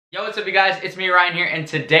Yo, what's up you guys? It's me, Ryan here, and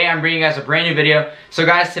today I'm bringing you guys a brand new video. So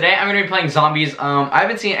guys, today I'm going to be playing zombies. I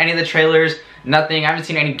haven't seen any of the trailers, nothing. I haven't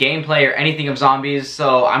seen any gameplay or anything of zombies,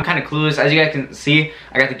 so I'm kind of clueless. As you guys can see,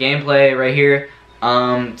 I got the gameplay right here.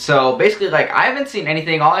 So basically, like, I haven't seen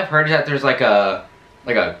anything. All I've heard is that there's like a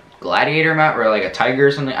gladiator map or like a tiger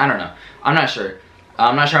or something. I don't know. I'm not sure.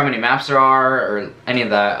 I'm not sure how many maps there are or any of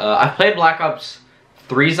that. I've played Black Ops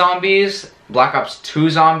 3 zombies, Black Ops 2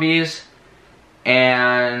 zombies,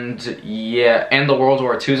 and yeah, and the World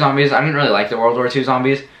War II zombies. I didn't really like the World War II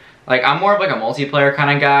zombies. Like, I'm more of like a multiplayer kind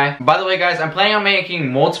of guy. By the way guys, I'm planning on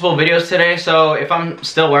making multiple videos today, so if I'm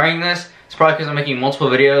still wearing this, it's probably because I'm making multiple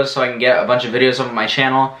videos so I can get a bunch of videos on my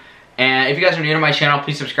channel. And if you guys are new to my channel,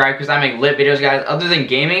 please subscribe because I make lit videos, guys. Other than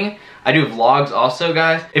gaming, I do vlogs also,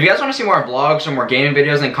 guys. If you guys want to see more vlogs or more gaming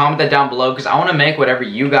videos, then comment that down below because I want to make whatever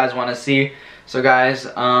you guys want to see. So guys,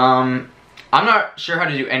 I'm not sure how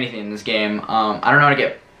to do anything in this game. I don't know how to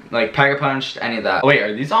get, like, pack-a-punched, any of that. Oh, wait,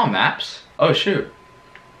 are these all maps? Oh, shoot.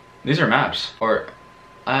 These are maps. Or,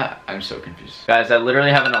 I'm so confused. Guys, I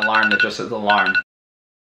literally have an alarm that just says alarm.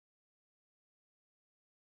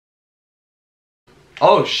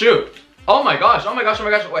 Oh, shoot. Oh my gosh, oh my gosh, oh my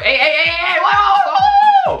gosh. Wait, hey,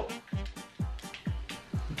 whoa!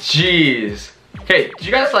 Jeez. Okay, did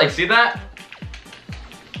you guys, like, see that?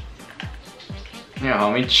 Yeah,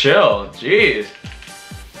 homie, chill. Jeez.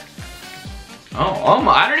 Oh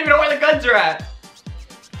my, I don't even know where the guns are at.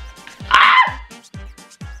 Ah!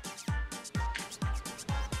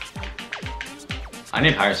 I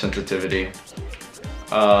need higher sensitivity.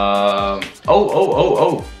 Oh.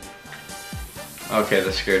 Okay,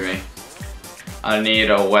 that scared me. I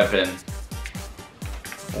need a weapon.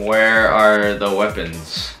 Where are the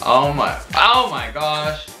weapons? Oh my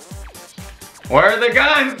gosh. Where are the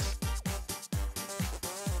guns?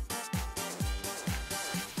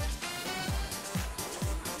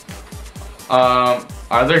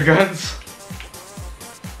 Are there guns?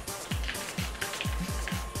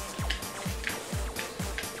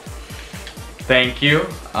 Thank you.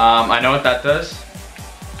 I know what that does.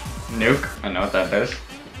 Nuke. I know what that does.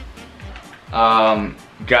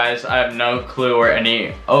 Guys, I have no clue where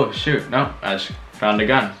any... Oh, shoot. No, I just found a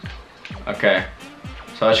gun. Okay.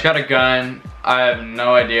 So I just got a gun. I have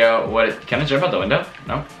no idea what it... Can I jump out the window?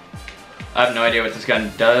 No. I have no idea what this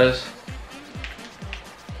gun does.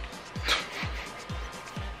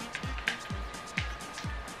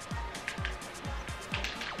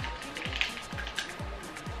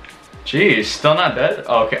 Jeez, still not dead?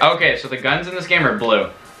 Oh, okay. Okay, so the guns in this game are blue.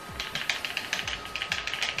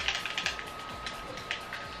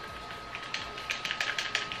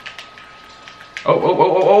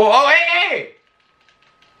 Oh, hey!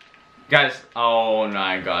 Guys, oh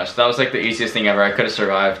my gosh. That was like the easiest thing ever. I could have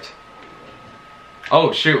survived.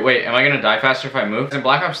 Oh, shoot, wait. Am I gonna die faster if I move? In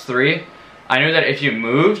Black Ops 3, I knew that if you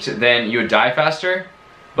moved, then you would die faster.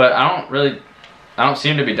 But I don't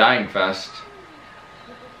seem to be dying fast.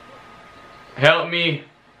 Help me!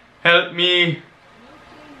 Help me!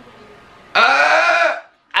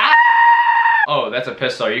 Oh, that's a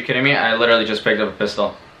pistol. Are you kidding me? I literally just picked up a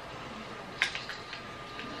pistol.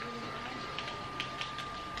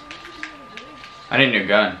 I need a new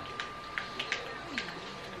gun.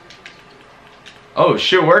 Oh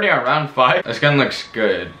shoot, we're already on round 5. This gun looks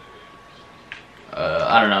good.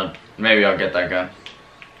 I don't know. Maybe I'll get that gun.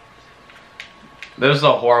 This is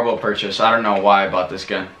a horrible purchase. I don't know why I bought this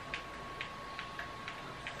gun.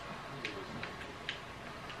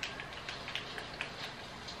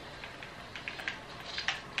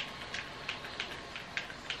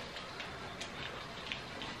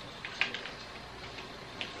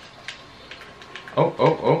 Oh.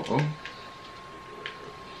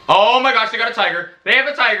 Oh my gosh, they got a tiger. They have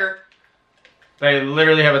a tiger. They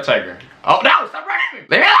literally have a tiger. Oh no, stop running me.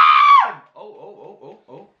 Leave me alone! Oh.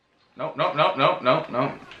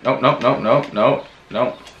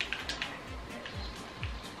 No.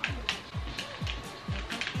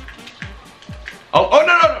 Oh,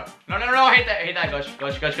 no, I hate that. Gosh.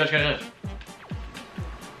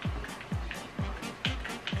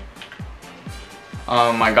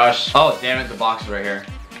 Oh my gosh. Oh, damn it, the box is right here.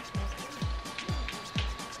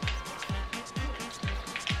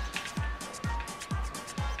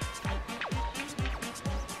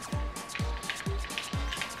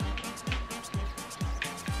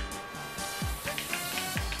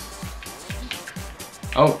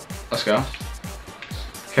 Oh, let's go.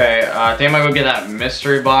 Okay, I think I'm gonna go get that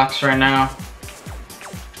mystery box right now.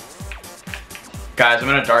 Guys, I'm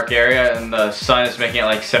in a dark area and the sun is making it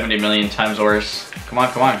like 70 million times worse. Come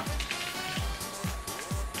on.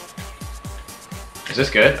 Is this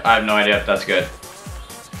good? I have no idea if that's good.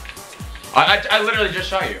 I literally just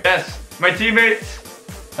shot you. Yes, my teammates.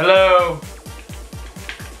 Hello.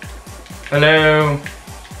 Hello.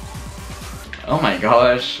 Oh my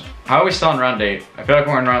gosh. How are we still on round 8? I feel like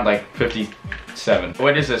we're in round like 57.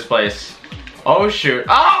 What is this place? Oh shoot.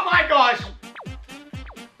 Oh my gosh.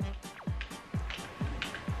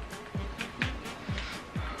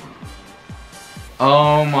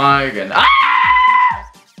 Oh my goodness.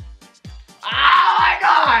 Ah! Oh my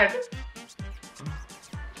god.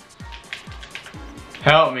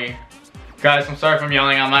 Help me. Guys, I'm sorry if I'm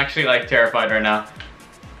yelling. I'm actually like terrified right now.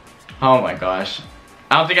 Oh my gosh.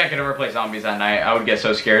 I don't think I could ever play zombies at night. I would get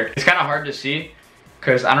so scared. It's kind of hard to see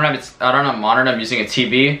because I don't have a monitor. I'm using a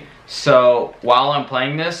TV. So while I'm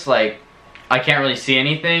playing this, like, I can't really see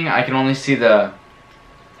anything. I can only see the...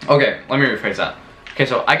 Okay, let me rephrase that. Okay,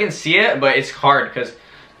 so I can see it, but it's hard because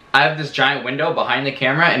I have this giant window behind the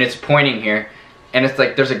camera and it's pointing here. And it's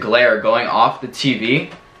like there's a glare going off the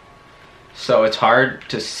TV. So it's hard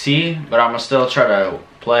to see, but I'm gonna still try to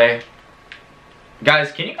play.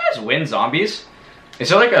 Guys, can you guys win zombies? Is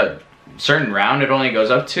there like a certain round it only goes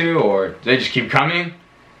up to, or do they just keep coming?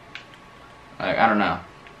 Like, I don't know.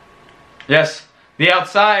 Yes, the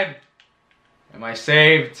outside. Am I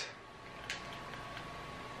saved?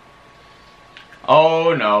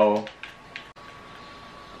 Oh no.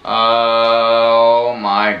 Oh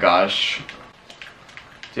my gosh.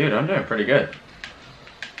 Dude, I'm doing pretty good.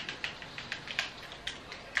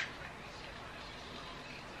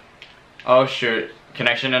 Oh shoot,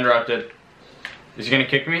 connection interrupted. Is he gonna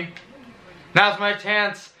kick me? Now's my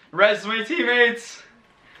chance. Res my teammates.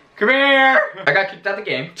 Come here. I got kicked out of the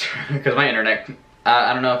game because my internet.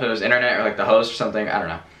 I don't know if it was internet or like the host or something. I don't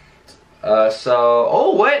know.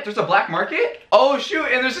 Oh what? There's a black market? Oh shoot,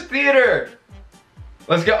 and there's a theater.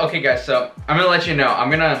 Let's go. Okay guys, so I'm gonna let you know.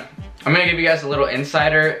 I'm gonna give you guys a little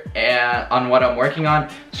insider on what I'm working on.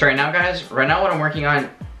 So right now guys, what I'm working on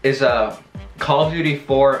is a Call of Duty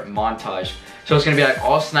 4 montage. So it's gonna be like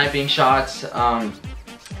all sniping shots,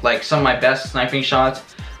 like some of my best sniping shots,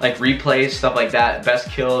 like replays, stuff like that, best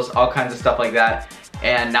kills, all kinds of stuff like that.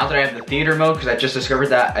 And now that I have the theater mode, because I just discovered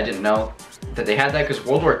that, I didn't know that they had that, because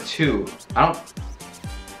World War II, I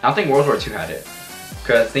don't think World War II had it,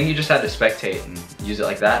 because I think you just had to spectate and use it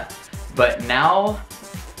like that. But now,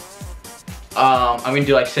 I'm gonna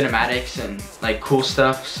do like cinematics and like cool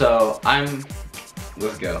stuff, so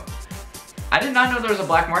let's go. I did not know there was a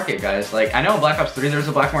black market, guys. Like, I know in Black Ops 3 there's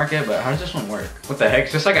a black market, but how does this one work? What the heck?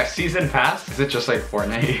 Is this like a season pass? Is it just like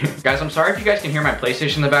Fortnite? Guys, I'm sorry if you guys can hear my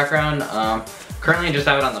PlayStation in the background. Currently I just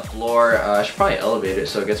have it on the floor. I should probably elevate it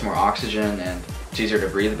so it gets more oxygen and it's easier to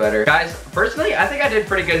breathe better. Guys, personally, I think I did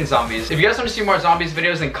pretty good in zombies. If you guys want to see more zombies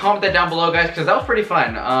videos, then comment that down below, guys, because that was pretty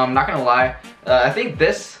fun. Not gonna lie. I think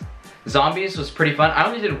this zombies was pretty fun. I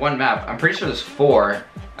only did one map. I'm pretty sure there's 4.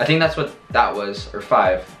 I think that's what that was, or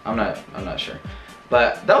 5. I'm not sure.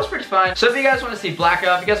 But that was pretty fun. So if you guys want to see Black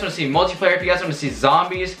Ops, if you guys want to see multiplayer, if you guys want to see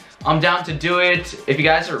zombies, I'm down to do it. If you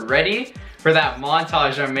guys are ready for that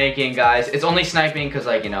montage I'm making, guys, it's only sniping because,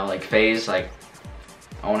 like, you know, like phase, like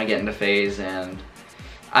I want to get into phase, and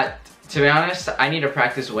to be honest, I need to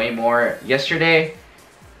practice way more. Yesterday,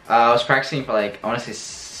 I was practicing for like, I want to say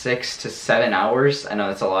 6 to 7 hours. I know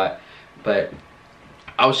that's a lot, but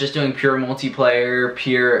I was just doing pure multiplayer,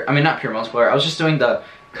 not pure multiplayer, I was just doing the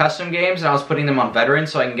custom games and I was putting them on veteran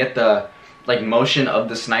so I can get the like motion of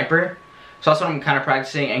the sniper. So that's what I'm kind of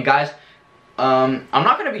practicing. And guys, I'm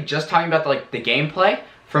not going to be just talking about the gameplay.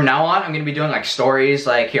 From now on, I'm going to be doing like stories.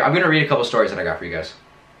 Like here, I'm going to read a couple stories that I got for you guys.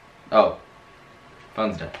 Oh,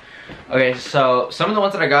 phone's dead. Okay, so some of the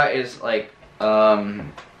ones that I got is like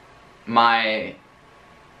my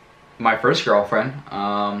first girlfriend.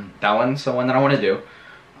 That one's the one that I want to do.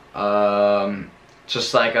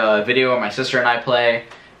 Just like a video where my sister and I play.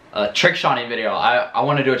 A trick shotting video. I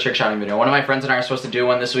want to do a trick shotting video. One of my friends and I are supposed to do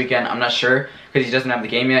one this weekend. I'm not sure because he doesn't have the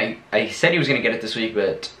game yet. He said he was going to get it this week,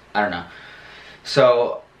 but I don't know.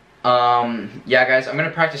 So, yeah guys, I'm going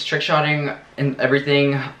to practice trick shotting and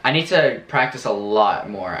everything. I need to practice a lot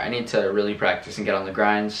more. I need to really practice and get on the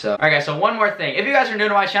grind. So, alright guys, so one more thing. If you guys are new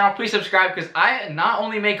to my channel, please subscribe because I not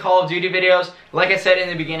only make Call of Duty videos, like I said in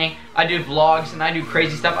the beginning, I do vlogs and I do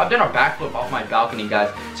crazy stuff. I've done a backflip off my balcony,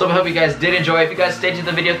 guys. So I hope you guys did enjoy. If you guys stayed to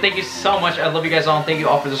the video, thank you so much. I love you guys all and thank you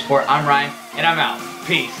all for the support. I'm Ryan and I'm out.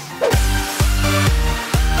 Peace.